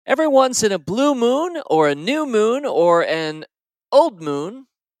Every once in a blue moon or a new moon or an old moon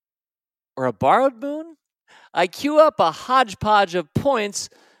or a borrowed moon, I queue up a hodgepodge of points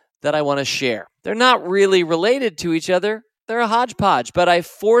that I want to share. They're not really related to each other. They're a hodgepodge, but I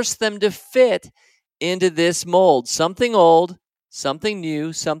force them to fit into this mold. Something old, something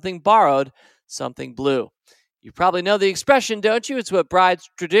new, something borrowed, something blue. You probably know the expression, don't you? It's what brides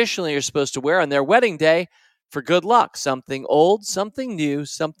traditionally are supposed to wear on their wedding day for good luck. Something old, something new,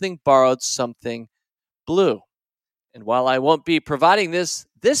 something borrowed, something blue. And while I won't be providing this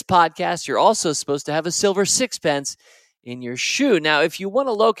podcast, you're also supposed to have a silver sixpence in your shoe. Now, if you want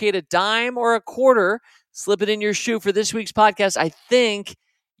to locate a dime or a quarter, slip it in your shoe for this week's podcast, I think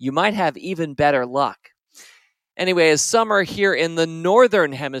you might have even better luck. Anyway, as summer here in the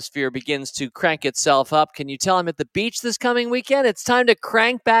northern hemisphere begins to crank itself up, can you tell I'm at the beach this coming weekend? It's time to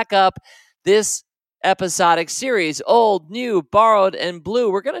crank back up this episodic series, old, new, borrowed, and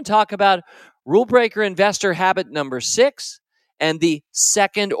blue. We're going to talk about rule breaker investor habit number 6 and the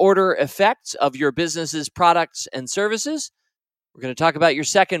second order effects of your business's products and services. We're going to talk about your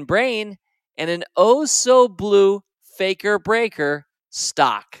second brain and an oh so blue faker breaker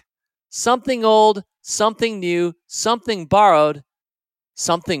stock. Something old, something new, something borrowed,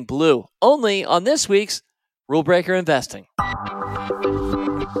 something blue. Only on this week's Rule Breaker Investing.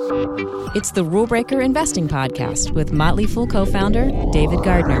 It's the Rule Breaker Investing Podcast with Motley Fool co-founder David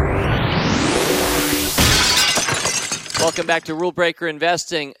Gardner. Welcome back to Rule Breaker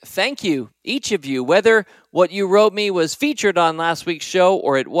Investing. Thank you, each of you. Whether what you wrote me was featured on last week's show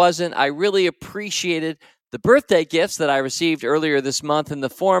or it wasn't, I really appreciated the birthday gifts that I received earlier this month in the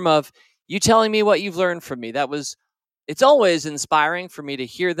form of you telling me what you've learned from me. It's always inspiring for me to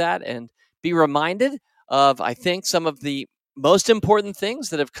hear that and be reminded of, I think, some of the most important things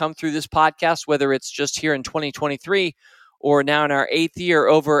that have come through this podcast, whether it's just here in 2023 or now in our 8th year,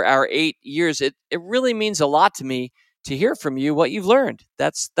 over our 8 years. It really means a lot to me to hear from you what you've learned.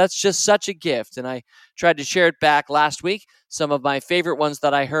 That's just such a gift. And I tried to share it back last week, some of my favorite ones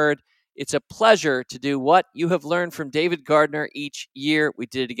that I heard. It's a pleasure to do what you have learned from David Gardner each year. We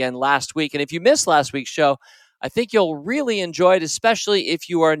did it again last week. And if you missed last week's show, I think you'll really enjoy it, especially if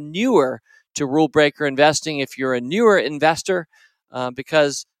you are newer to Rule Breaker Investing, if you're a newer investor,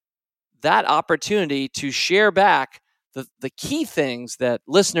 because that opportunity to share back the key things that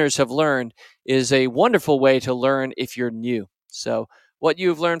listeners have learned is a wonderful way to learn if you're new. So what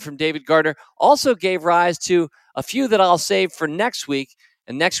you've learned from David Gardner also gave rise to a few that I'll save for next week.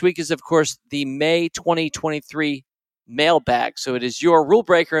 And next week is, of course, the May 2023 mailbag. So it is your Rule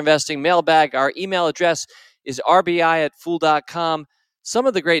Breaker Investing mailbag. Our email address is rbi@fool.com. Some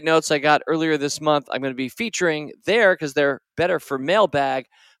of the great notes I got earlier this month, I'm going to be featuring there because they're better for mailbag.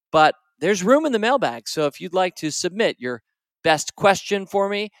 But there's room in the mailbag. So if you'd like to submit your best question for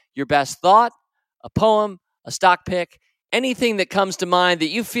me, your best thought, a poem, a stock pick, anything that comes to mind that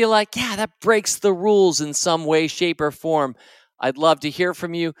you feel like, yeah, that breaks the rules in some way, shape, or form, I'd love to hear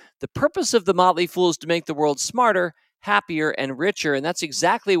from you. The purpose of the Motley Fool is to make the world smarter, happier, and richer. And that's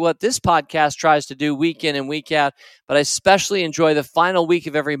exactly what this podcast tries to do week in and week out. But I especially enjoy the final week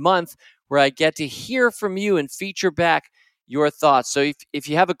of every month where I get to hear from you and feature back your thoughts. So if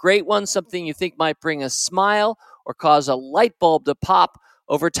you have a great one, something you think might bring a smile or cause a light bulb to pop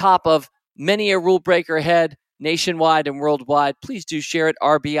over top of many a rule breaker head nationwide and worldwide, please do share it,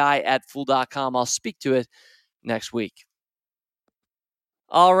 rbi@fool.com. I'll speak to it next week.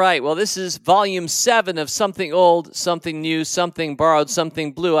 All right, well, this is volume 7 of Something Old, Something New, Something Borrowed,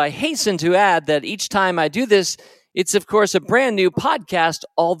 Something Blue. I hasten to add that each time I do this, it's, of course, a brand new podcast,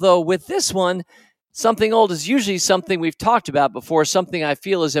 although with this one, something old is usually something we've talked about before, something I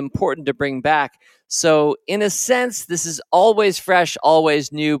feel is important to bring back. So, in a sense, this is always fresh,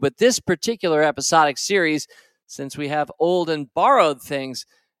 always new, but this particular episodic series, since we have old and borrowed things,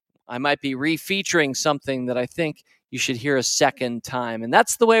 I might be refeaturing something that I think you should hear a second time. And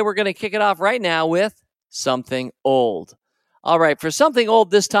that's the way we're going to kick it off right now with something old. All right, for something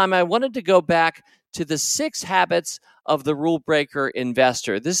old this time, I wanted to go back to the 6 habits of the rule breaker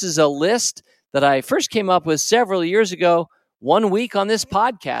investor. This is a list that I first came up with several years ago, 1 week on this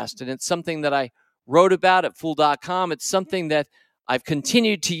podcast. And it's something that I wrote about at fool.com. It's something that I've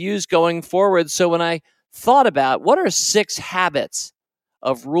continued to use going forward. So when I thought about what are 6 habits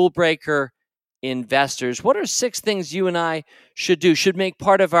of rule breaker investors, what are 6 things you and I should do, should make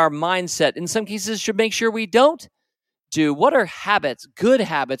part of our mindset, in some cases should make sure we don't do? What are habits, good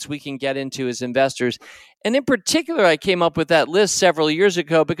habits we can get into as investors? And in particular, I came up with that list several years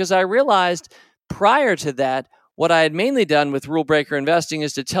ago because I realized prior to that, what I had mainly done with rule breaker investing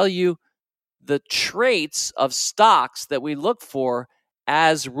is to tell you the traits of stocks that we look for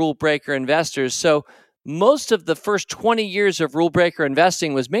as rule breaker investors. So most of the first 20 years of rule breaker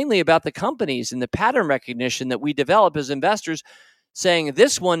investing was mainly about the companies and the pattern recognition that we develop as investors, saying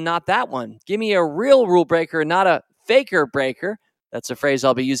this one, not that one. Give me a real rule breaker, not a faker breaker. That's a phrase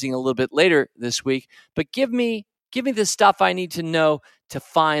I'll be using a little bit later this week. But give me the stuff I need to know to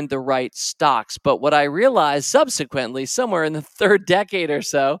find the right stocks. But what I realized subsequently, somewhere in the third decade or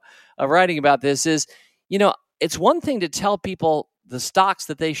so of writing about this is, it's one thing to tell people the stocks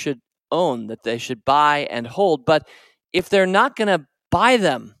that they should own, that they should buy and hold. But if they're not going to buy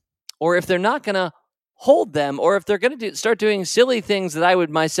them, or if they're not going to hold them, or if they're going to start doing silly things that I would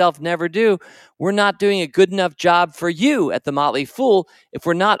myself never do, we're not doing a good enough job for you at the Motley Fool if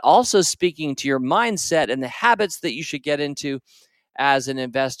we're not also speaking to your mindset and the habits that you should get into as an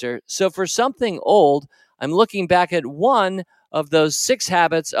investor. So for something old, I'm looking back at one of those 6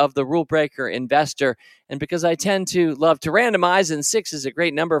 habits of the rule breaker investor. And because I tend to love to randomize, and 6 is a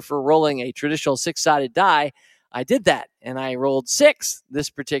great number for rolling a traditional 6-sided die, I did that, and I rolled 6 this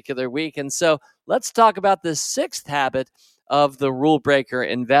particular week. And so let's talk about the 6th habit of the rule breaker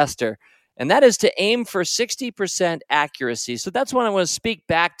investor, and that is to aim for 60% accuracy. So that's what I want to speak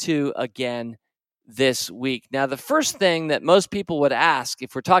back to again this week. Now, the first thing that most people would ask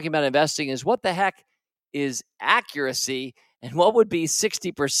if we're talking about investing is, what the heck is accuracy, and what would be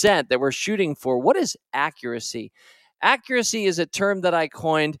 60% that we're shooting for? What is accuracy? Accuracy is a term that I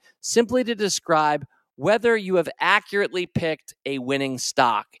coined simply to describe whether you have accurately picked a winning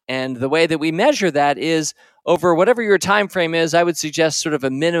stock. And the way that we measure that is over whatever your time frame is. I would suggest sort of a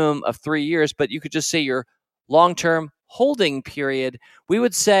minimum of 3 years, but you could just say your long-term holding period. We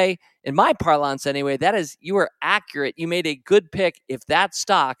would say, in my parlance anyway, that is, you are accurate. You made a good pick if that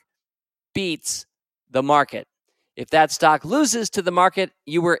stock beats the market. If that stock loses to the market,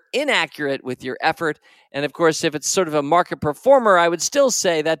 you were inaccurate with your effort. And of course, if it's sort of a market performer, I would still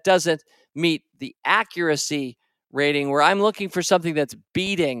say that doesn't meet the accuracy rating, where I'm looking for something that's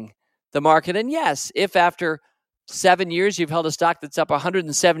beating the market. And yes, if after 7 years you've held a stock that's up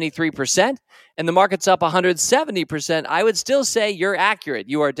 173% and the market's up 170%, I would still say you're accurate.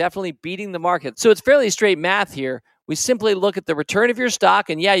 You are definitely beating the market. So it's fairly straight math here. We simply look at the return of your stock,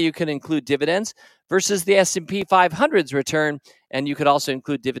 and yeah, you can include dividends, versus the S&P 500's return, and you could also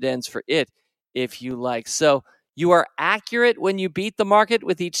include dividends for it if you like. So you are accurate when you beat the market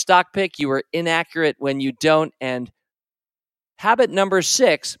with each stock pick. You are inaccurate when you don't. And habit number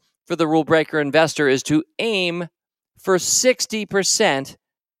 6 for the rule breaker investor is to aim for 60%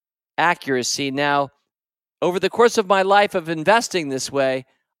 accuracy. Now, over the course of my life of investing this way,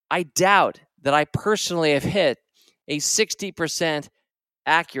 I doubt that I personally have hit a 60%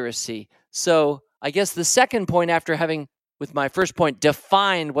 accuracy. So I guess the second point, after having, with my first point,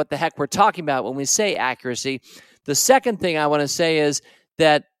 defined what the heck we're talking about when we say accuracy, the second thing I want to say is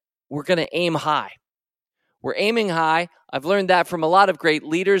that we're going to aim high. We're aiming high. I've learned that from a lot of great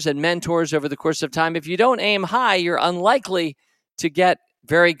leaders and mentors over the course of time. If you don't aim high, you're unlikely to get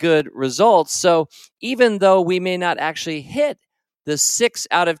very good results. So even though we may not actually hit the 6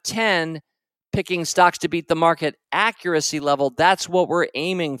 out of 10 picking stocks to beat the market accuracy level, that's what we're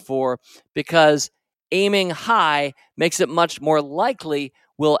aiming for, because aiming high makes it much more likely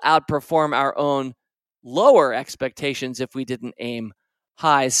we'll outperform our own lower expectations if we didn't aim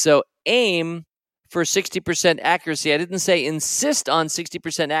high. So aim for 60% accuracy. I didn't say insist on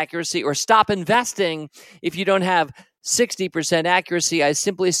 60% accuracy or stop investing if you don't have 60% accuracy. I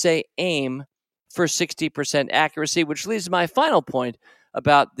simply say aim for 60% accuracy, which leads to my final point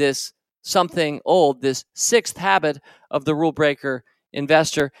about this something old, this 6th habit of the rule breaker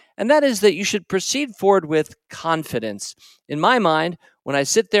investor, and that is that you should proceed forward with confidence. In my mind, when I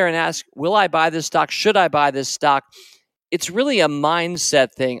sit there and ask, will I buy this stock? Should I buy this stock? It's really a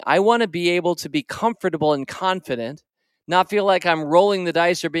mindset thing. I want to be able to be comfortable and confident, not feel like I'm rolling the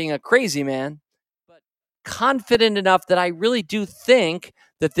dice or being a crazy man, but confident enough that I really do think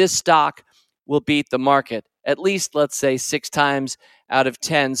that this stock will beat the market, at least, let's say, 6 times out of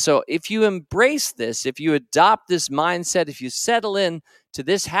 10. So if you embrace this, if you adopt this mindset, if you settle in to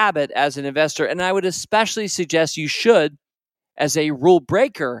this habit as an investor, and I would especially suggest you should as a rule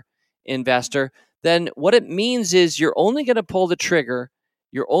breaker investor, then what it means is you're only going to pull the trigger,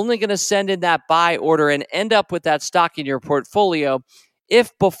 you're only going to send in that buy order and end up with that stock in your portfolio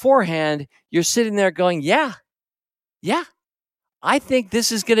if beforehand you're sitting there going, yeah, I think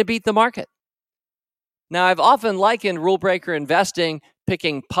this is going to beat the market. Now, I've often likened rule breaker investing,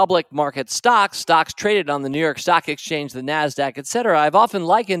 picking public market stocks traded on the New York Stock Exchange, the NASDAQ, etc. I've often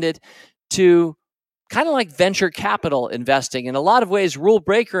likened it to kind of like venture capital investing. In a lot of ways, rule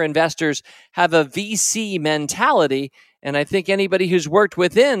breaker investors have a VC mentality, And I think anybody who's worked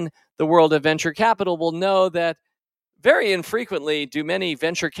within the world of venture capital will know that very infrequently do many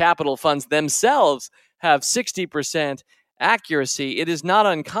venture capital funds themselves have 60% accuracy. It is not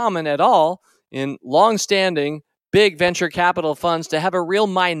uncommon at all in long-standing big venture capital funds to have a real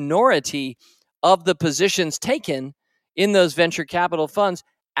minority of the positions taken in those venture capital funds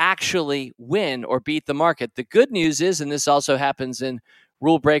actually win or beat the market. The good news is, and this also happens in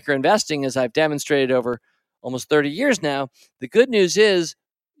rule breaker investing, as I've demonstrated over almost 30 years now, the good news is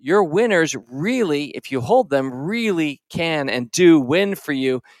your winners really, if you hold them, really can and do win for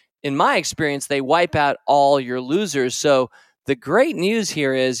you. In my experience, they wipe out all your losers. So the great news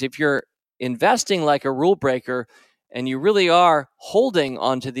here is if you're investing like a rule breaker and you really are holding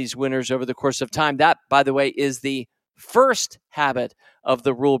onto these winners over the course of time, that, by the way, is the first habit of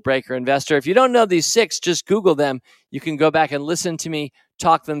the rule breaker investor. If you don't know these 6, just Google them. You can go back and listen to me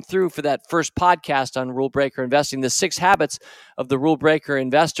talk them through for that first podcast on rule breaker investing, the 6 habits of the rule breaker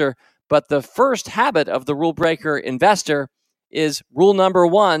investor. But the first habit of the rule breaker investor is rule number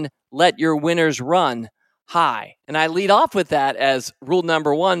 1, let your winners run high. And I lead off with that as rule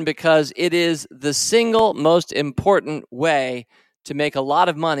number 1 because it is the single most important way to make a lot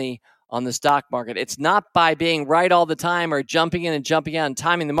of money on the stock market. It's not by being right all the time or jumping in and jumping out and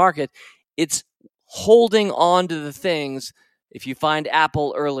timing the market. It's holding on to the things. If you find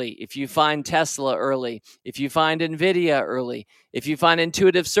Apple early, if you find Tesla early, if you find Nvidia early, if you find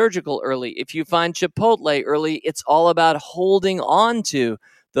Intuitive Surgical early, if you find Chipotle early, it's all about holding on to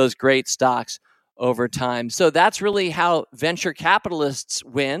those great stocks over time. So that's really how venture capitalists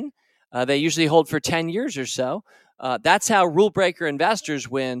win. They usually hold for 10 years or so. That's how rule breaker investors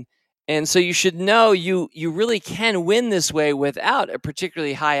win. And so you should know you really can win this way without a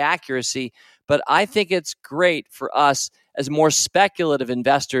particularly high accuracy. But I think it's great for us as more speculative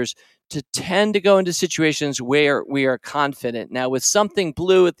investors to tend to go into situations where we are confident. Now, with Something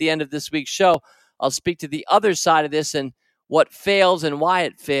Blue at the end of this week's show, I'll speak to the other side of this and what fails and why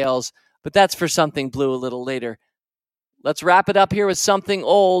it fails. But that's for Something Blue a little later. Let's wrap it up here with something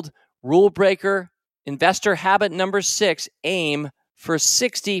old. Rule breaker investor habit number 6, aim for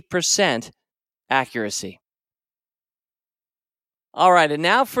 60% accuracy. All right, and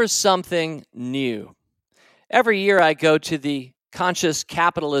now for something new. Every year I go to the Conscious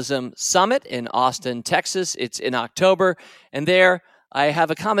Capitalism Summit in Austin, Texas. It's in October, and there I have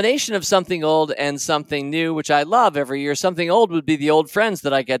a combination of something old and something new, which I love every year. Something old would be the old friends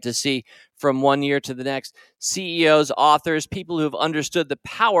that I get to see from one year to the next. CEOs, authors, people who have understood the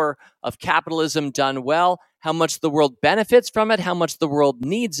power of capitalism done well, how much the world benefits from it, how much the world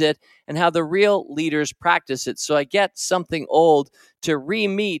needs it, and how the real leaders practice it. So I get something old to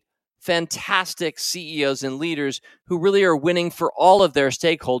re-meet fantastic CEOs and leaders who really are winning for all of their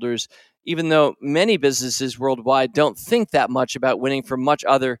stakeholders, even though many businesses worldwide don't think that much about winning for much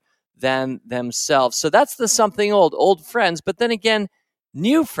other than themselves. So that's the something old friends. But then again,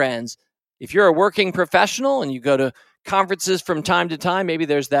 new friends. If you're a working professional and you go to conferences from time to time, maybe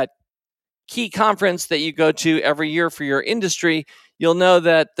there's that key conference that you go to every year for your industry, you'll know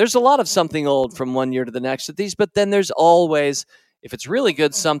that there's a lot of something old from one year to the next at these, but then there's always, if it's really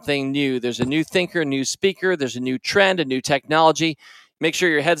good, something new. There's a new thinker, new speaker, there's a new trend, a new technology. Make sure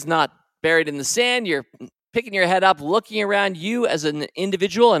your head's not buried in the sand. You're picking your head up, looking around. You as an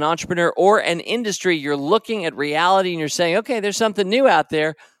individual, an entrepreneur, or an industry, you're looking at reality and you're saying, okay, there's something new out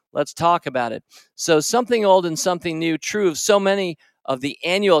there. Let's talk about it. So something old and something new, true of so many of the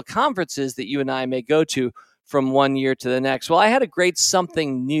annual conferences that you and I may go to from one year to the next. Well, I had a great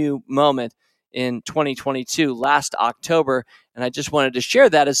something new moment in 2022, last October, and I just wanted to share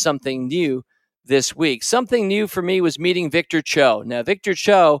that as something new this week. Something new for me was meeting Victor Cho. Now, Victor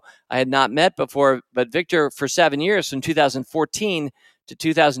Cho, I had not met before, but Victor, for 7 years, from 2014 to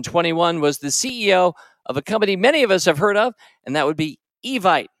 2021, was the CEO of a company many of us have heard of, and that would be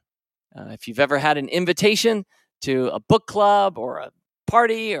Evite. If you've ever had an invitation to a book club or a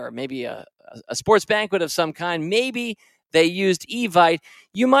party or maybe a sports banquet of some kind, maybe they used Evite.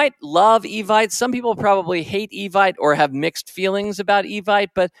 You might love Evite. Some people probably hate Evite or have mixed feelings about Evite,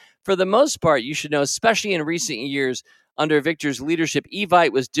 but for the most part, you should know, especially in recent years, under Victor's leadership,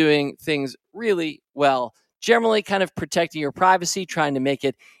 Evite was doing things really well, generally kind of protecting your privacy, trying to make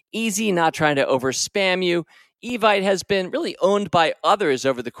it easy, not trying to over-spam you. Evite has been really owned by others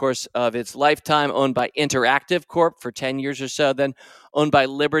over the course of its lifetime, owned by Interactive Corp for 10 years or so, then owned by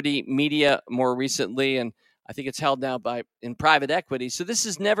Liberty Media more recently, and I think it's held now in private equity. So this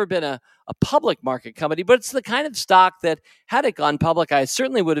has never been a public market company, but it's the kind of stock that, had it gone public, I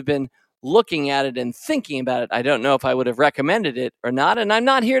certainly would have been looking at it and thinking about it. I don't know if I would have recommended it or not, and I'm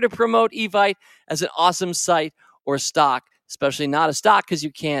not here to promote Evite as an awesome site or stock, especially not a stock because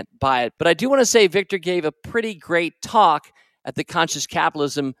you can't buy it. But I do want to say Victor gave a pretty great talk at the Conscious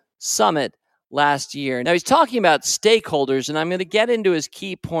Capitalism Summit last year. Now, he's talking about stakeholders, and I'm going to get into his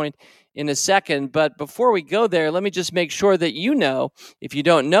key point in a second. But before we go there, let me just make sure that you know, if you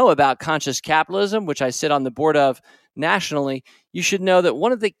don't know about conscious capitalism, which I sit on the board of nationally, you should know that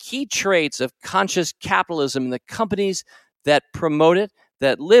one of the key traits of conscious capitalism and the companies that promote it,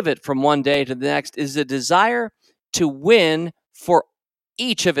 that live it from one day to the next, is a desire to win for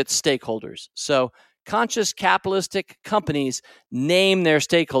each of its stakeholders. So conscious capitalistic companies name their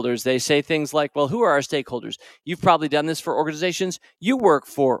stakeholders. They say things like, well, who are our stakeholders? You've probably done this for organizations you work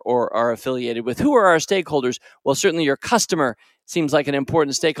for or are affiliated with. Who are our stakeholders? Well, certainly your customer seems like an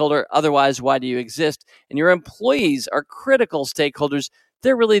important stakeholder. Otherwise, why do you exist? And your employees are critical stakeholders.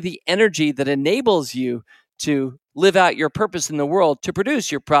 They're really the energy that enables you to live out your purpose in the world, to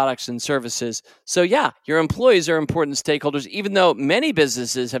produce your products and services. So yeah, your employees are important stakeholders, even though many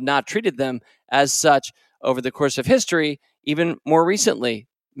businesses have not treated them as such over the course of history. Even more recently,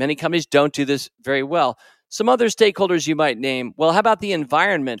 many companies don't do this very well. Some other stakeholders you might name, well, how about the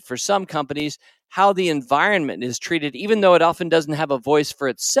environment? For some companies, how the environment is treated, even though it often doesn't have a voice for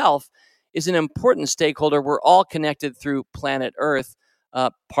itself, is an important stakeholder. We're all connected through planet Earth.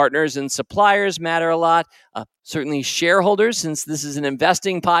 Partners and suppliers matter a lot. Certainly shareholders, since this is an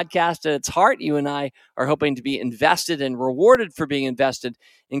investing podcast at its heart, you and I are hoping to be invested and rewarded for being invested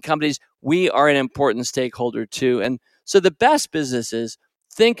in companies. We are an important stakeholder too. And so the best businesses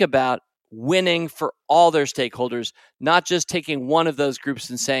think about winning for all their stakeholders, not just taking one of those groups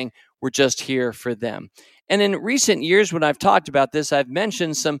and saying, we're just here for them. And in recent years, when I've talked about this, I've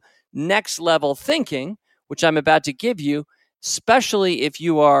mentioned some next level thinking, which I'm about to give you, especially if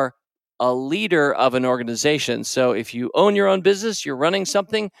you are a leader of an organization. So if you own your own business, you're running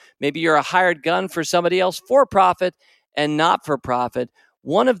something, maybe you're a hired gun for somebody else, for profit and not for profit.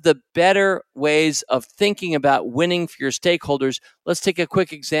 One of the better ways of thinking about winning for your stakeholders, let's take a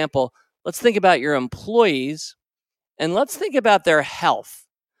quick example. Let's think about your employees and let's think about their health.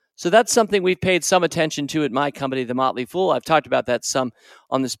 So that's something we've paid some attention to at my company, the Motley Fool. I've talked about that some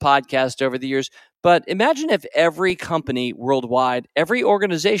on this podcast over the years. But imagine if every company worldwide, every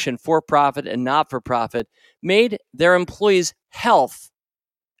organization, for-profit and not-for-profit, made their employees' health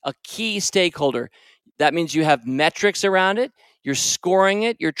a key stakeholder. That means you have metrics around it. You're scoring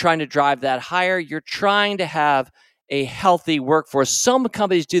it. You're trying to drive that higher. You're trying to have a healthy workforce. Some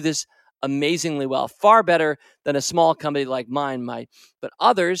companies do this amazingly well, far better than a small company like mine might. But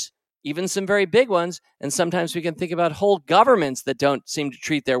others, even some very big ones, and sometimes we can think about whole governments that don't seem to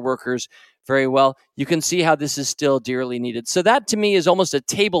treat their workers very well. You can see how this is still dearly needed. So that to me is almost a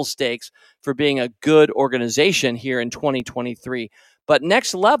table stakes for being a good organization here in 2023. But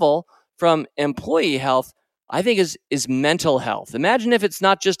next level from employee health, I think is mental health. Imagine if it's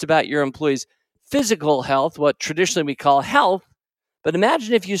not just about your employees' physical health, what traditionally we call health, but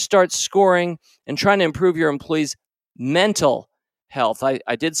imagine if you start scoring and trying to improve your employees' mental health.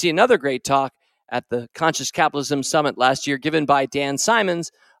 I did see another great talk at the Conscious Capitalism Summit last year given by Dan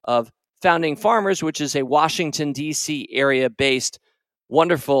Simons of Founding Farmers, which is a Washington, D.C. area-based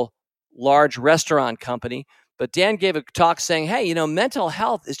wonderful large restaurant company. But Dan gave a talk saying, hey, mental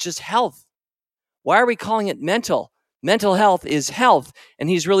health is just health. Why are we calling it mental? Mental health is health. And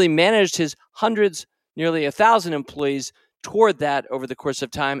he's really managed his hundreds, nearly 1,000 employees toward that over the course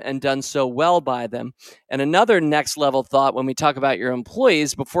of time and done so well by them. And another next level thought when we talk about your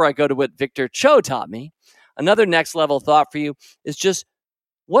employees, before I go to what Victor Cho taught me, another next level thought for you is just,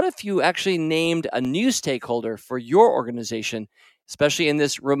 what if you actually named a new stakeholder for your organization, especially in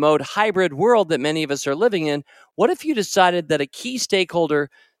this remote hybrid world that many of us are living in? What if you decided that a key stakeholder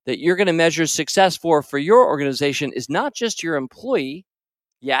that you're going to measure success for your organization is not just your employee,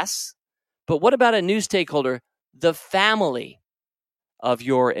 yes, but what about a new stakeholder, the family of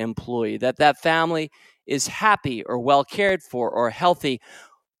your employee, that family is happy or well cared for or healthy?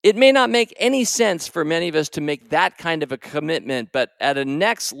 It may not make any sense for many of us to make that kind of a commitment, but at a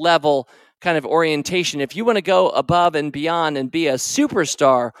next level kind of orientation, if you want to go above and beyond and be a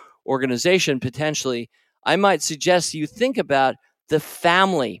superstar organization potentially, I might suggest you think about the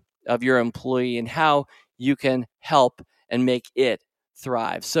family of your employee and how you can help and make it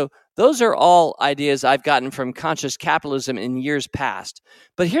thrive. So those are all ideas I've gotten from conscious capitalism in years past.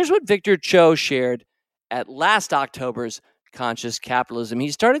 But here's what Victor Cho shared at last October's Conscious Capitalism.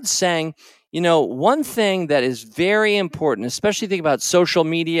 He started saying, one thing that is very important, especially think about social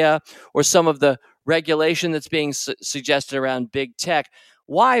media or some of the regulation that's being suggested around big tech.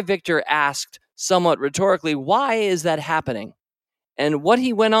 Why, Victor asked somewhat rhetorically, why is that happening? And what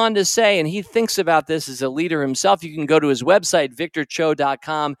he went on to say, and he thinks about this as a leader himself. You can go to his website,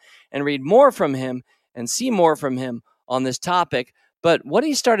 victorcho.com, and read more from him and see more from him on this topic. But what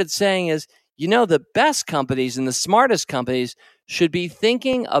he started saying is, the best companies and the smartest companies should be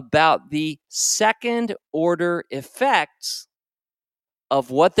thinking about the second order effects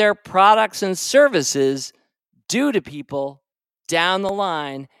of what their products and services do to people down the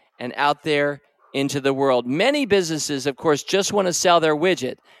line and out there into the world. Many businesses, of course, just want to sell their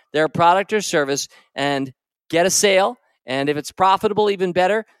widget, their product or service, and get a sale. And if it's profitable, even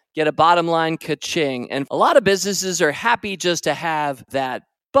better, get a bottom line ka-ching. And a lot of businesses are happy just to have that.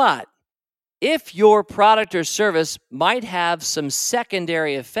 But if your product or service might have some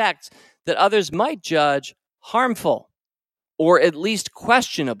secondary effects that others might judge harmful or at least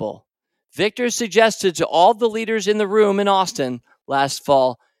questionable, Victor suggested to all the leaders in the room in Austin last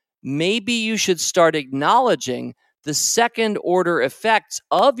fall, maybe you should start acknowledging the second order effects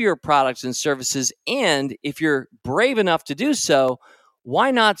of your products and services. And if you're brave enough to do so, why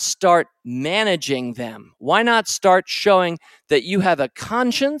not start managing them? Why not start showing that you have a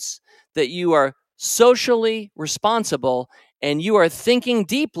conscience, that you are socially responsible, and you are thinking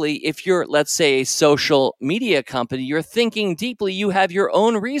deeply? If you're, let's say, a social media company, you're thinking deeply. You have your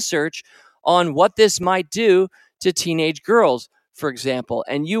own research on what this might do to teenage girls, for example,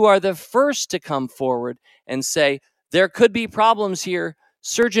 and you are the first to come forward and say, there could be problems here.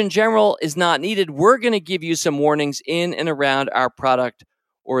 Surgeon General is not needed. We're going to give you some warnings in and around our product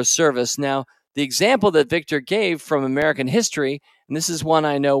or service. Now, the example that Victor gave from American history, and this is one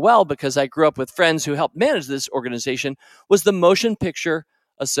I know well because I grew up with friends who helped manage this organization, was the Motion Picture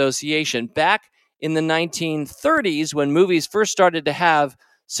Association. Back in the 1930s, when movies first started to have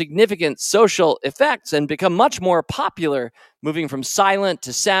significant social effects and become much more popular, moving from silent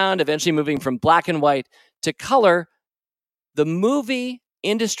to sound, eventually moving from black and white to color, the movie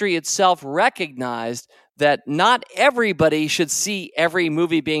industry itself recognized that not everybody should see every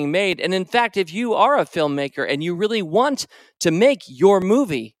movie being made. And in fact, if you are a filmmaker and you really want to make your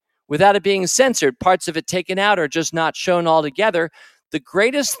movie without it being censored, parts of it taken out or just not shown altogether, the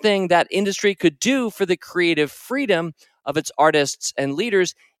greatest thing that industry could do for the creative freedom of its artists and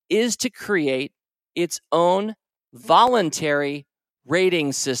leaders is to create its own voluntary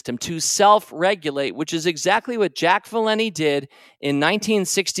rating system to self-regulate, which is exactly what Jack Valenti did in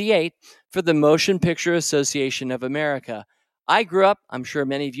 1968 for the Motion Picture Association of America. I grew up, I'm sure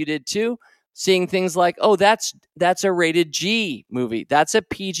many of you did too, seeing things like, oh, that's a rated G movie. That's a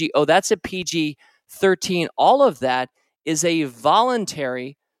PG. Oh, that's a PG-13. All of that is a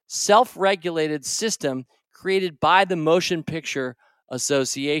voluntary, self-regulated system created by the Motion Picture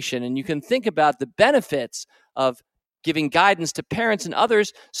Association. And you can think about the benefits of giving guidance to parents and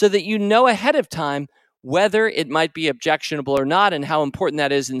others so that you know ahead of time whether it might be objectionable or not, and how important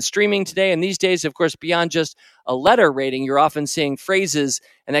that is in streaming today. And these days, of course, beyond just a letter rating, you're often seeing phrases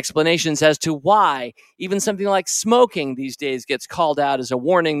and explanations as to why. Even something like smoking these days gets called out as a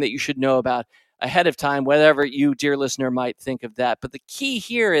warning that you should know about ahead of time, whatever you, dear listener, might think of that. But the key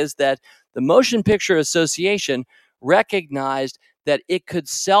here is that the Motion Picture Association recognized that it could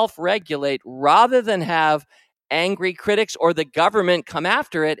self-regulate rather than have angry critics or the government come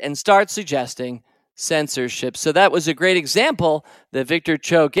after it and start suggesting censorship. So that was a great example that Victor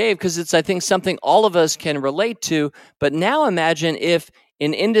Cho gave, because it's, I think, something all of us can relate to. But now imagine if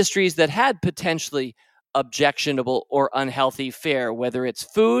in industries that had potentially objectionable or unhealthy fare, whether it's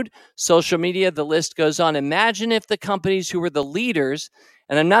food, social media, the list goes on. Imagine if the companies who were the leaders,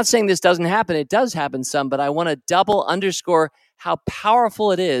 and I'm not saying this doesn't happen, it does happen some, but I want to double underscore how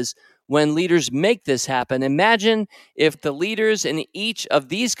powerful it is when leaders make this happen. Imagine if the leaders in each of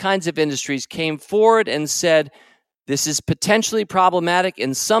these kinds of industries came forward and said, this is potentially problematic.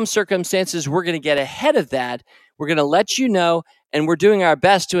 In some circumstances, we're going to get ahead of that. We're going to let you know, and we're doing our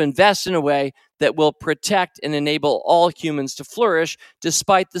best to invest in a way that will protect and enable all humans to flourish,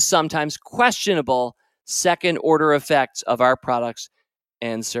 despite the sometimes questionable second-order effects of our products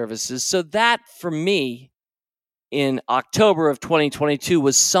and services. So that, for me, in October of 2022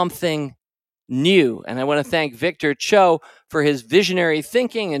 was something new. And I want to thank Victor Cho for his visionary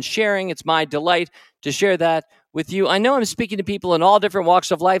thinking and sharing. It's my delight to share that with you. I know I'm speaking to people in all different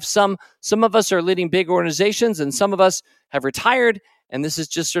walks of life. Some of us are leading big organizations, and some of us have retired. And this is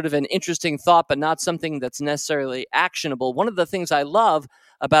just sort of an interesting thought, but not something that's necessarily actionable. One of the things I love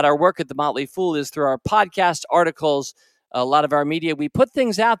about our work at the Motley Fool is through our podcast, articles, a lot of our media, we put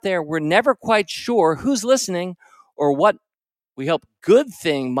things out there. We're never quite sure who's listening or what we hope good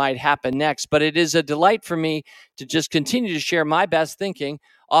thing might happen next. But it is a delight for me to just continue to share my best thinking,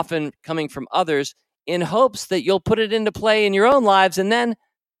 often coming from others in hopes that you'll put it into play in your own lives. And then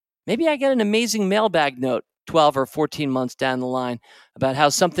maybe I get an amazing mailbag note 12 or 14 months down the line about how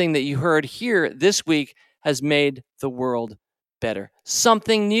something that you heard here this week has made the world better.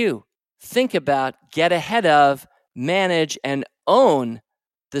 Something new. Think about, get ahead of, manage, and own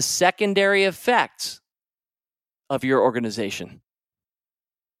the secondary effects of your organization.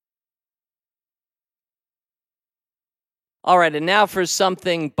 All right, and now for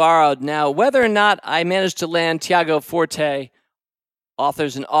something borrowed. Now, whether or not I managed to land Tiago Forte,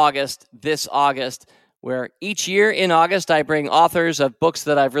 authors in August, this August, where each year in August I bring authors of books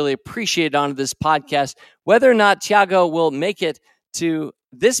that I've really appreciated onto this podcast, whether or not Tiago will make it to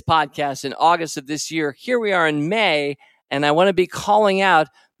this podcast in August of this year, here we are in May, and I want to be calling out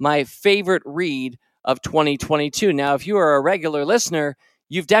my favorite read of 2022. Now, if you are a regular listener,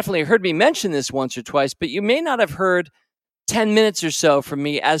 you've definitely heard me mention this once or twice, but you may not have heard 10 minutes or so from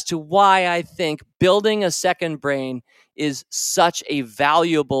me as to why I think Building a Second Brain is such a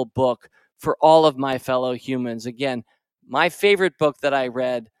valuable book for all of my fellow humans. Again, my favorite book that I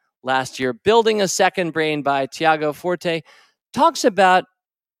read last year, Building a Second Brain by Tiago Forte, talks about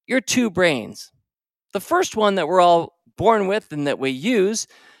your two brains. The first one that we're all born with and that we use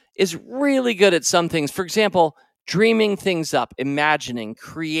is really good at some things. For example, dreaming things up, imagining,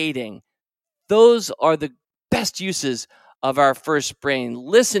 creating. Those are the best uses of our first brain.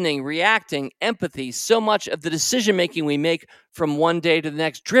 Listening, reacting, empathy, so much of the decision-making we make from one day to the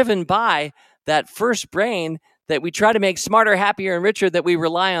next, driven by that first brain that we try to make smarter, happier, and richer, that we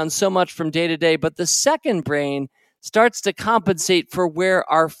rely on so much from day to day. But the second brain starts to compensate for where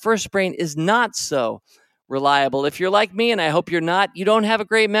our first brain is not so reliable. If you're like me, and I hope you're not, you don't have a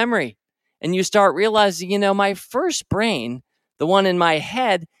great memory. And you start realizing, my first brain, the one in my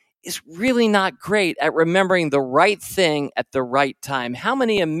head, is really not great at remembering the right thing at the right time. How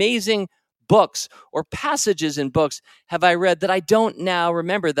many amazing books or passages in books have I read that I don't now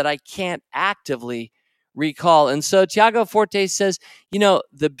remember, that I can't actively recall? And so Tiago Forte says,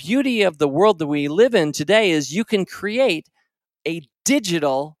 the beauty of the world that we live in today is you can create a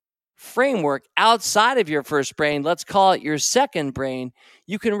digital framework outside of your first brain. Let's call it your second brain.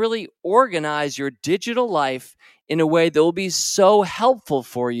 You can really organize your digital life in a way that will be so helpful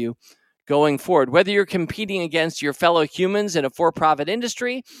for you going forward. Whether you're competing against your fellow humans in a for-profit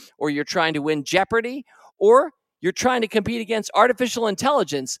industry, or you're trying to win Jeopardy, or you're trying to compete against artificial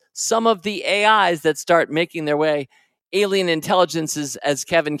intelligence, some of the AIs that start making their way, alien intelligences, as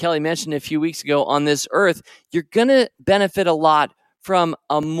Kevin Kelly mentioned a few weeks ago, on this earth, you're going to benefit a lot from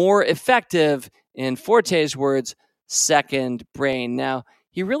a more effective, in Forte's words, second brain. Now,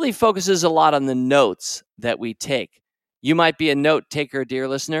 he really focuses a lot on the notes that we take. You might be a note taker, dear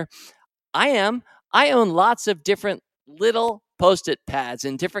listener. I am. I own lots of different little Post-it pads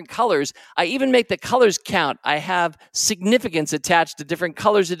in different colors. I even make the colors count. I have significance attached to different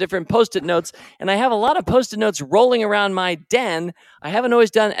colors of different Post-it notes, and I have a lot of Post-it notes rolling around my den. I haven't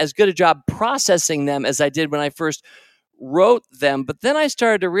always done as good a job processing them as I did when I first wrote them, but then I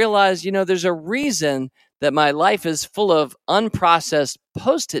started to realize, there's a reason that my life is full of unprocessed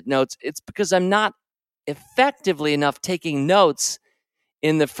Post-it notes. It's because I'm not effectively enough taking notes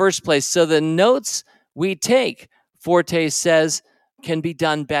in the first place. So the notes we take, Forte says, can be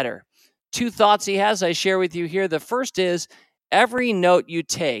done better. Two thoughts he has I share with you here. The first is, every note you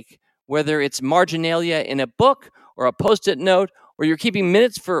take, whether it's marginalia in a book or a Post-it note, or you're keeping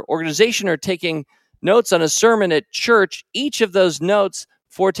minutes for organization or taking notes on a sermon at church, each of those notes,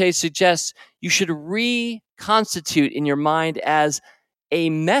 Forte suggests, you should reconstitute in your mind as a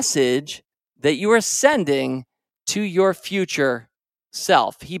message that you are sending to your future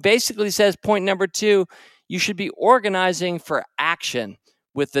self. He basically says, point number 2, you should be organizing for action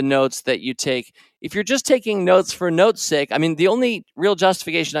with the notes that you take. If you're just taking notes for notes' sake, the only real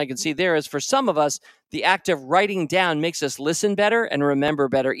justification I can see there is, for some of us, the act of writing down makes us listen better and remember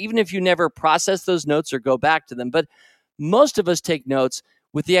better, even if you never process those notes or go back to them. But most of us take notes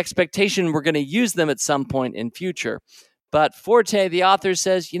with the expectation we're going to use them at some point in future. But Forte, the author,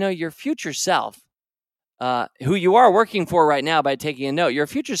 says, your future self, who you are working for right now by taking a note, your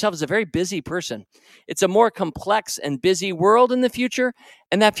future self is a very busy person. It's a more complex and busy world in the future.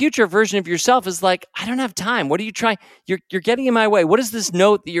 And that future version of yourself is like, I don't have time. What are you trying? You're getting in my way. What is this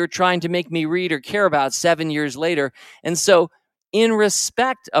note that you're trying to make me read or care about 7 years later? And so in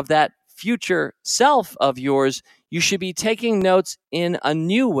respect of that future self of yours, you should be taking notes in a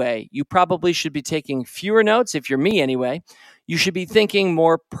new way. You probably should be taking fewer notes, if you're me anyway. You should be thinking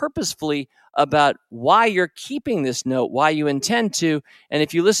more purposefully about why you're keeping this note, why you intend to. And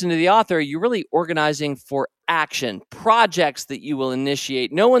if you listen to the author, you're really organizing for action, projects that you will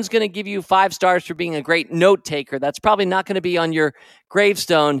initiate. No one's going to give you 5 stars for being a great note taker. That's probably not going to be on your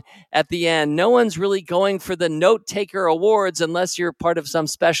gravestone at the end. No one's really going for the note taker awards unless you're part of some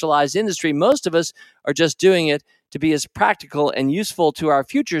specialized industry. Most of us are just doing it to be as practical and useful to our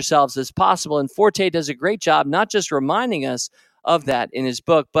future selves as possible. And Forte does a great job, not just reminding us of that in his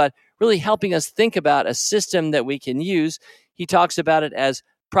book, but really helping us think about a system that we can use. He talks about it as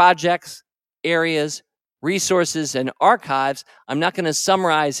projects, areas, resources, and archives. I'm not going to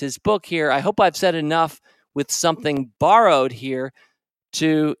summarize his book here. I hope I've said enough with something borrowed here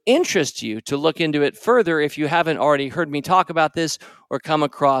to interest you to look into it further if you haven't already heard me talk about this or come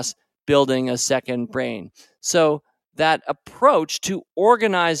across building a second brain. So that approach to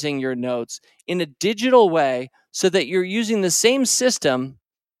organizing your notes in a digital way so that you're using the same system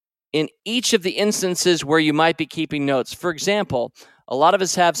in each of the instances where you might be keeping notes. For example, a lot of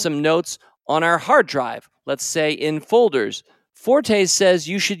us have some notes on our hard drive, let's say in folders. Forte says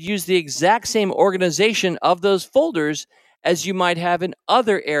you should use the exact same organization of those folders as you might have in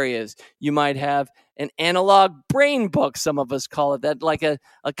other areas. You might have an analog brain book, some of us call it that, like a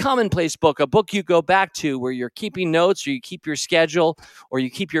commonplace book, a book you go back to where you're keeping notes or you keep your schedule or you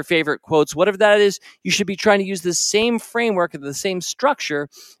keep your favorite quotes, whatever that is. You should be trying to use the same framework and the same structure.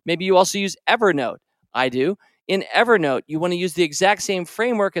 Maybe you also use Evernote. I do. In Evernote, you want to use the exact same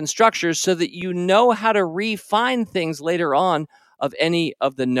framework and structure so that you know how to refine things later on of any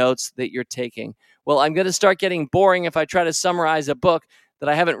of the notes that you're taking. Well, I'm going to start getting boring if I try to summarize a book that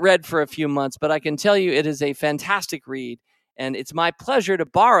I haven't read for a few months, but I can tell you it is a fantastic read, and it's my pleasure to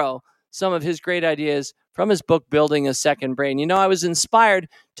borrow some of his great ideas from his book, Building a Second Brain. You know, I was inspired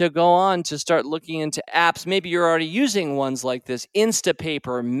to go on to start looking into apps. Maybe you're already using ones like this,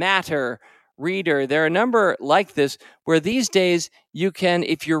 Instapaper, Matter, Reader. There are a number like this where these days you can,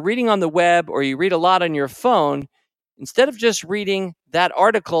 if you're reading on the web or you read a lot on your phone, instead of just reading that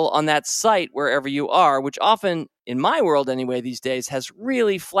article on that site wherever you are, which often, in my world anyway these days, has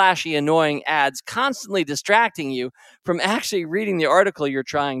really flashy, annoying ads constantly distracting you from actually reading the article you're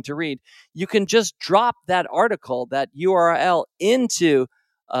trying to read, you can just drop that article, that URL, into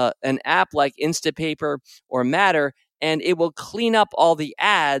an app like Instapaper or Matter, and it will clean up all the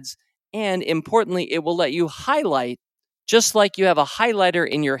ads. And importantly, it will let you highlight, just like you have a highlighter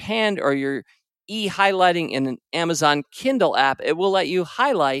in your hand or your e-highlighting in an Amazon Kindle app. It will let you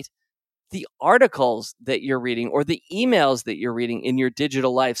highlight the articles that you're reading or the emails that you're reading in your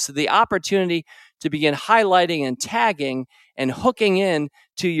digital life. So the opportunity to begin highlighting and tagging and hooking in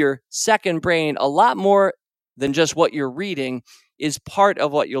to your second brain a lot more than just what you're reading is part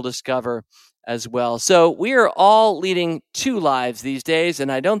of what you'll discover as well. So we are all leading 2 lives these days,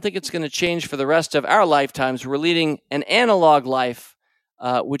 and I don't think it's going to change for the rest of our lifetimes. We're leading an analog life,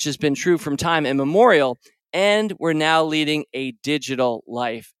 which has been true from time immemorial, and we're now leading a digital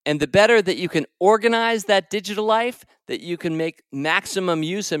life. And the better that you can organize that digital life, that you can make maximum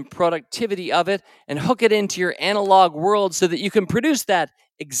use and productivity of it and hook it into your analog world so that you can produce that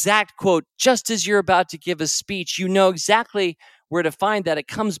exact quote just as you're about to give a speech. You know exactly where to find that. It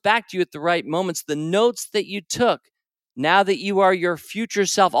comes back to you at the right moments. The notes that you took, now that you are your future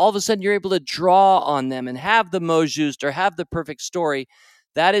self, all of a sudden you're able to draw on them and have the mot juste or have the perfect story.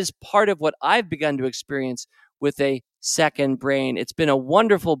 That is part of what I've begun to experience with a second brain. It's been a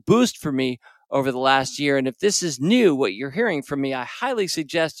wonderful boost for me over the last year. And if this is new, what you're hearing from me, I highly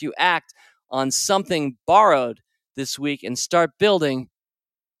suggest you act on something borrowed this week and start building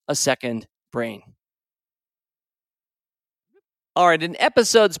a second brain. All right, in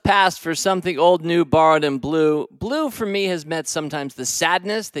episodes past for something old, new, borrowed, and blue, blue for me has meant sometimes the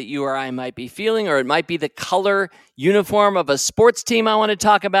sadness that you or I might be feeling, or it might be the color uniform of a sports team I want to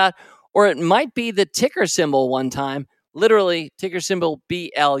talk about, or it might be the ticker symbol one time, literally ticker symbol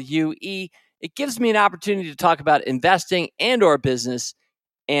BLUE. It gives me an opportunity to talk about investing and or business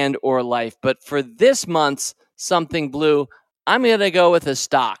and or life. But for this month's something blue, I'm going to go with a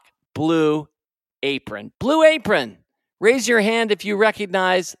stock, Blue Apron. Blue Apron. Raise your hand if you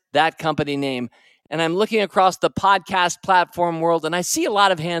recognize that company name. And I'm looking across the podcast platform world, and I see a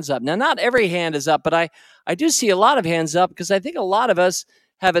lot of hands up. Now, not every hand is up, but I do see a lot of hands up because I think a lot of us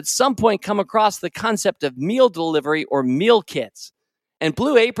have at some point come across the concept of meal delivery or meal kits. And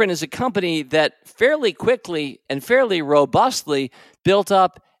Blue Apron is a company that fairly quickly and fairly robustly built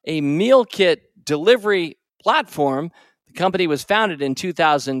up a meal kit delivery platform. The company was founded in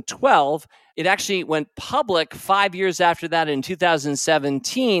 2012. It actually went public 5 years after that in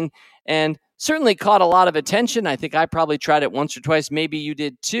 2017 and certainly caught a lot of attention. I think I probably tried it once or twice. Maybe you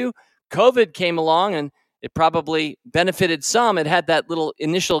did too. COVID came along and It probably benefited some. It had that little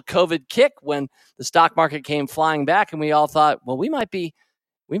initial COVID kick when the stock market came flying back, and we all thought, well, we might be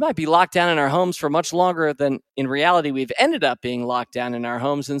locked down in our homes for much longer than in reality we've ended up being locked down in our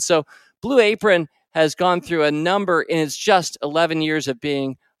homes. And so Blue Apron has gone through a number, in its just 11 years of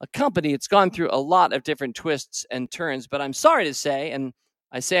being a company, it's gone through a lot of different twists and turns. But I'm sorry to say, and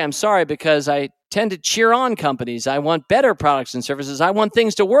I say I'm sorry because I tend to cheer on companies. I want better products and services. I want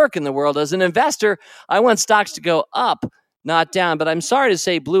things to work in the world. As an investor, I want stocks to go up, not down. But I'm sorry to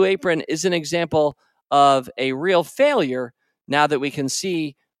say Blue Apron is an example of a real failure now that we can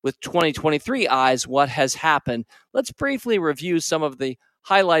see with 2023 eyes what has happened. Let's briefly review some of the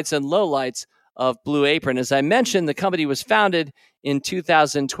highlights and lowlights of Blue Apron. As I mentioned, the company was founded in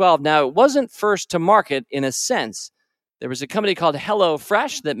 2012. Now, it wasn't first to market in a sense. There was a company called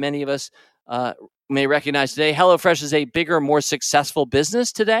HelloFresh that many of us may recognize today. HelloFresh is a bigger, more successful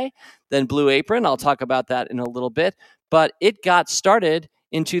business today than Blue Apron. I'll talk about that in a little bit. But it got started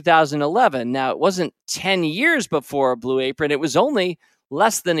in 2011. Now, it wasn't 10 years before Blue Apron. It was only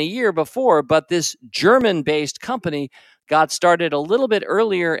less than a year before, but this German-based company got started a little bit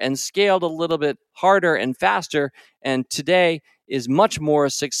earlier and scaled a little bit harder and faster, and today is much more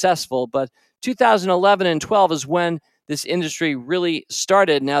successful. But 2011 and 12 is when this industry really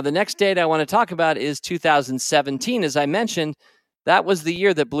started. Now, the next date I want to talk about is 2017. As I mentioned, that was the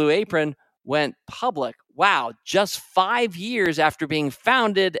year that Blue Apron went public. Wow, just 5 years after being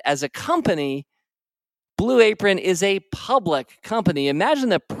founded as a company, Blue Apron is a public company. Imagine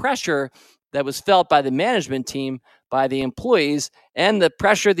the pressure that was felt by the management team, by the employees, and the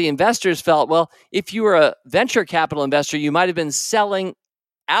pressure the investors felt. Well, if you were a venture capital investor, you might have been selling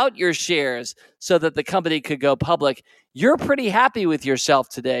out your shares so that the company could go public. You're pretty happy with yourself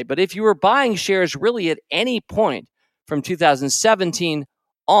today. But if you were buying shares really at any point from 2017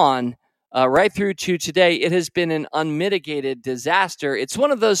 on, right through to today, it has been an unmitigated disaster. It's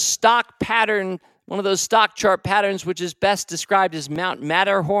one of those stock chart patterns, which is best described as Mount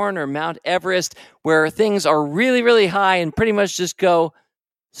Matterhorn or Mount Everest, where things are really, really high and pretty much just go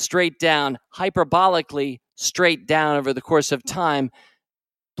straight down, hyperbolically straight down over the course of time.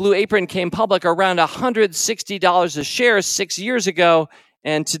 Blue Apron came public around $160 a share 6 years ago,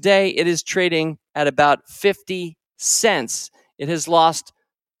 and today it is trading at about 50 cents. It has lost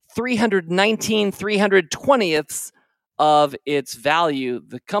 320ths of its value.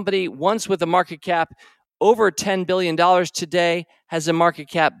 The company, once with a market cap over $10 billion today, has a market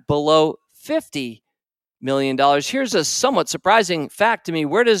cap below $50 million. Here's a somewhat surprising fact to me.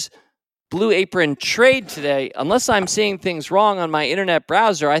 Where does Blue Apron trade today? Unless I'm seeing things wrong on my internet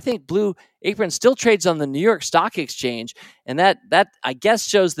browser, I think Blue Apron still trades on the New York Stock Exchange. And that I guess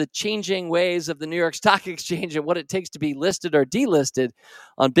shows the changing ways of the New York Stock Exchange and what it takes to be listed or delisted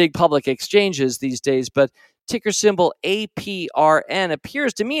on big public exchanges these days. But ticker symbol APRN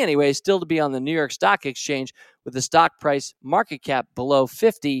appears to me anyway still to be on the New York Stock Exchange with a stock price market cap below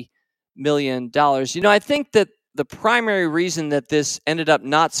 $50 million. I think that the primary reason that this ended up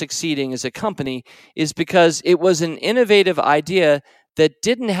not succeeding as a company is because it was an innovative idea that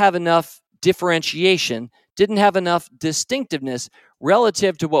didn't have enough differentiation, didn't have enough distinctiveness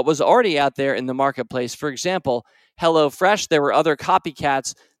relative to what was already out there in the marketplace. For example, HelloFresh, there were other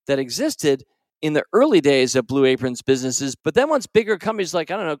copycats that existed in the early days of Blue Apron's businesses, but then once bigger companies like,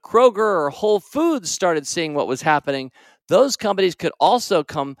 Kroger or Whole Foods started seeing what was happening, those companies could also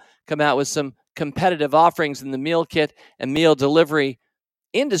come out with some competitive offerings in the meal kit and meal delivery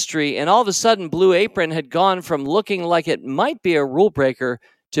industry. And all of a sudden, Blue Apron had gone from looking like it might be a rule breaker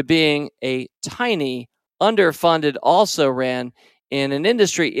to being a tiny, underfunded also-ran in an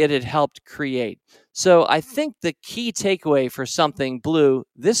industry it had helped create. So I think the key takeaway for something Blue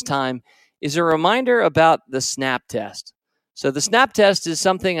this time is a reminder about the SNAP test. So the SNAP test is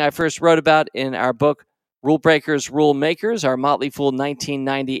something I first wrote about in our book, Rule Breakers, Rule Makers, our Motley Fool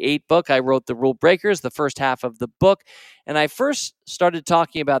 1998 book. I wrote the Rule Breakers, the first half of the book, and I first started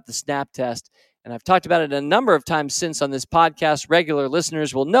talking about the SNAP test, and I've talked about it a number of times since on this podcast. Regular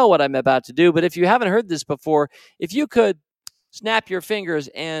listeners will know what I'm about to do, but if you haven't heard this before, if you could snap your fingers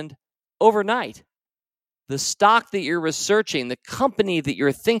and overnight, the stock that you're researching, the company that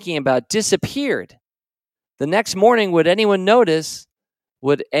you're thinking about disappeared, the next morning, would anyone notice?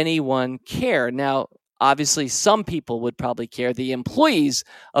 Would anyone care? Now, obviously, some people would probably care. The employees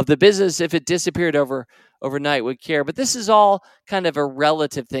of the business, if it disappeared overnight, would care. But this is all kind of a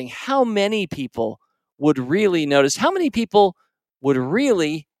relative thing. How many people would really notice? How many people would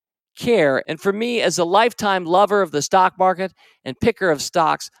really care? And for me, as a lifetime lover of the stock market and picker of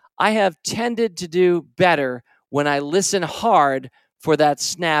stocks, I have tended to do better when I listen hard for that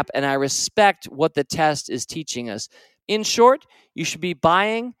snap, and I respect what the test is teaching us. In short, you should be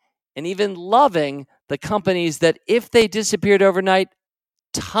buying and even loving the companies that if they disappeared overnight,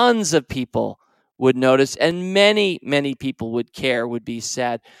 tons of people would notice and many, many people would care, would be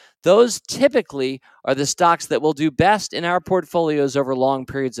sad. Those typically are the stocks that will do best in our portfolios over long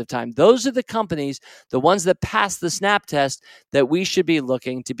periods of time. Those are the companies, the ones that pass the snap test, that we should be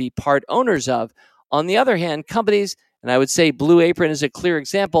looking to be part owners of. On the other hand, companies, and I would say Blue Apron is a clear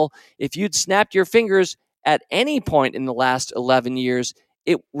example, if you'd snapped your fingers at any point in the last 11 years,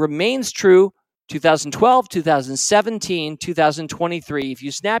 it remains true 2012, 2017, 2023. If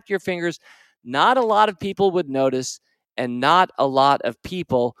you snapped your fingers, not a lot of people would notice and not a lot of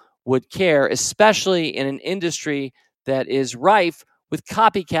people would care, especially in an industry that is rife with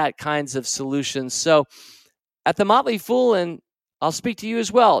copycat kinds of solutions. So at the Motley Fool, and I'll speak to you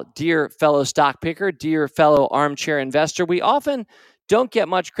as well, dear fellow stock picker, dear fellow armchair investor, we often don't get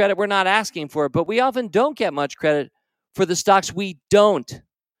much credit. We're not asking for it, but we often don't get much credit for the stocks we don't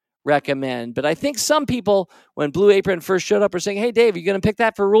recommend. But I think some people, when Blue Apron first showed up, were saying, hey, Dave, are you going to pick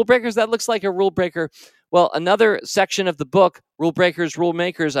that for rule breakers? That looks like a rule breaker. Well, another section of the book, Rule Breakers, Rule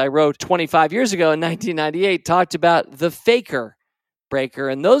Makers, I wrote 25 years ago in 1998, talked about the faker breaker.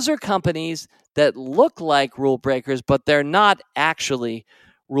 And those are companies that look like rule breakers, but they're not actually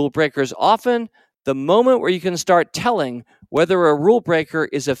rule breakers. Often, the moment where you can start telling whether a rule breaker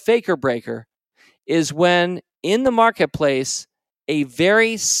is a faker breaker is when in the marketplace, a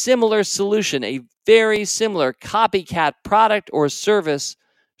very similar solution, a very similar copycat product or service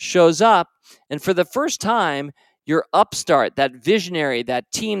shows up. And for the first time, your upstart, that visionary, that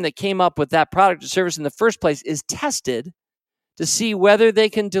team that came up with that product or service in the first place is tested to see whether they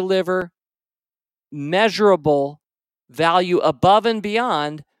can deliver measurable value above and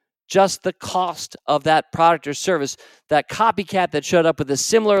beyond just the cost of that product or service. That copycat that showed up with a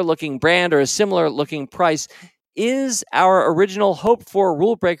similar looking brand or a similar looking price, is our original hope for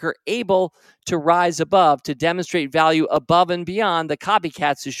rule breaker able to rise above, to demonstrate value above and beyond the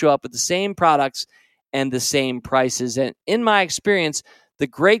copycats who show up with the same products and the same prices? And in my experience, the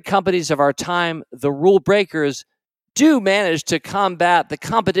great companies of our time, the rule breakers, do manage to combat the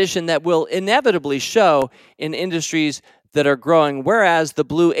competition that will inevitably show in industries that are growing, whereas the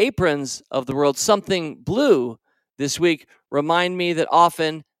Blue Aprons of the world, something blue this week, remind me that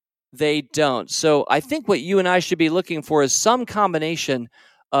often they don't. So I think what you and I should be looking for is some combination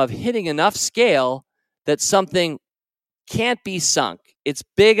of hitting enough scale that something can't be sunk. It's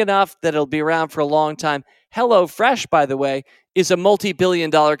big enough that it'll be around for a long time. HelloFresh, by the way, is a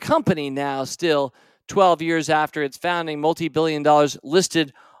multi-billion-dollar company now, still 12 years after its founding, multi-billion dollars,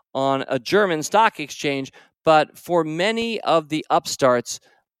 listed on a German stock exchange. But for many of the upstarts,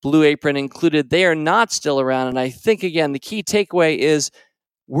 Blue Apron included, they are not still around. And I think, again, the key takeaway is,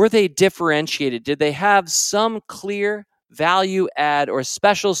 were they differentiated? Did they have some clear value add or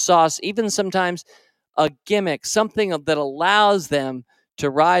special sauce, even sometimes a gimmick, something that allows them to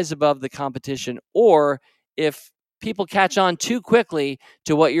rise above the competition? Or if people catch on too quickly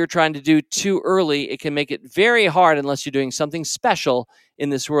to what you're trying to do too early, it can make it very hard, unless you're doing something special in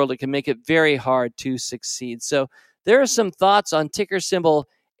this world, it can make it very hard to succeed. So there are some thoughts on ticker symbol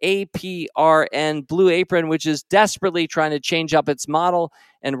APRN, Blue Apron, which is desperately trying to change up its model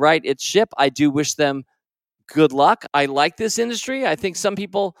and right its ship. I do wish them good luck. I like this industry. I think some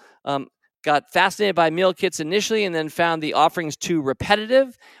people got fascinated by meal kits initially and then found the offerings too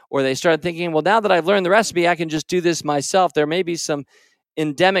repetitive, or they started thinking, well, now that I've learned the recipe, I can just do this myself. There may be some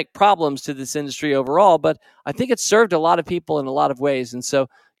endemic problems to this industry overall, but I think it's served a lot of people in a lot of ways. And so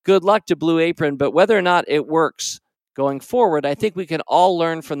good luck to Blue Apron, but whether or not it works going forward, I think we can all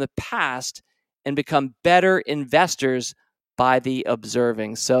learn from the past and become better investors by the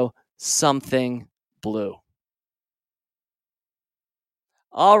observing. So something blue.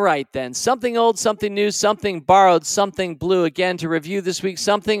 All right, then. Something old, something new, something borrowed, something blue. Again, to review this week,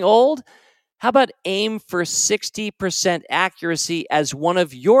 something old. How about aim for 60% accuracy as one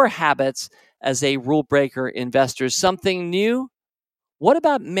of your habits as a rule breaker investor? Something new. What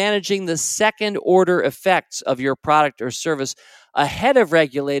about managing the second order effects of your product or service ahead of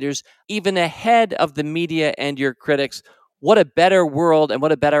regulators, even ahead of the media and your critics? What a better world and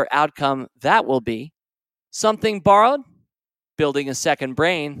what a better outcome that will be. Something borrowed, building a second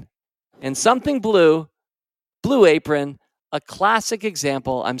brain. And something blue, Blue Apron, a classic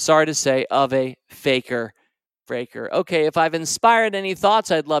example, I'm sorry to say, of a faker breaker. Okay, if I've inspired any thoughts,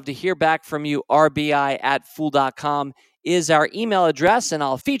 I'd love to hear back from you. RBI@fool.com is our email address, and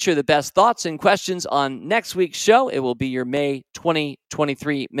I'll feature the best thoughts and questions on next week's show. It will be your May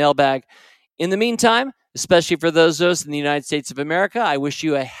 2023 mailbag. In the meantime, especially for those of us in the United States of America. I wish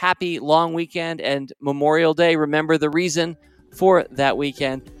you a happy long weekend and Memorial Day. Remember the reason for that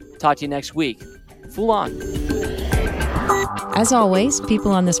weekend. Talk to you next week. Fool on. As always,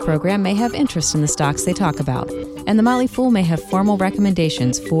 people on this program may have interest in the stocks they talk about, and the Motley Fool may have formal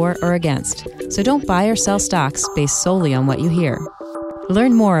recommendations for or against. So don't buy or sell stocks based solely on what you hear.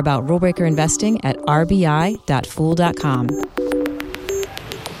 Learn more about rule breaker investing at rbi.fool.com.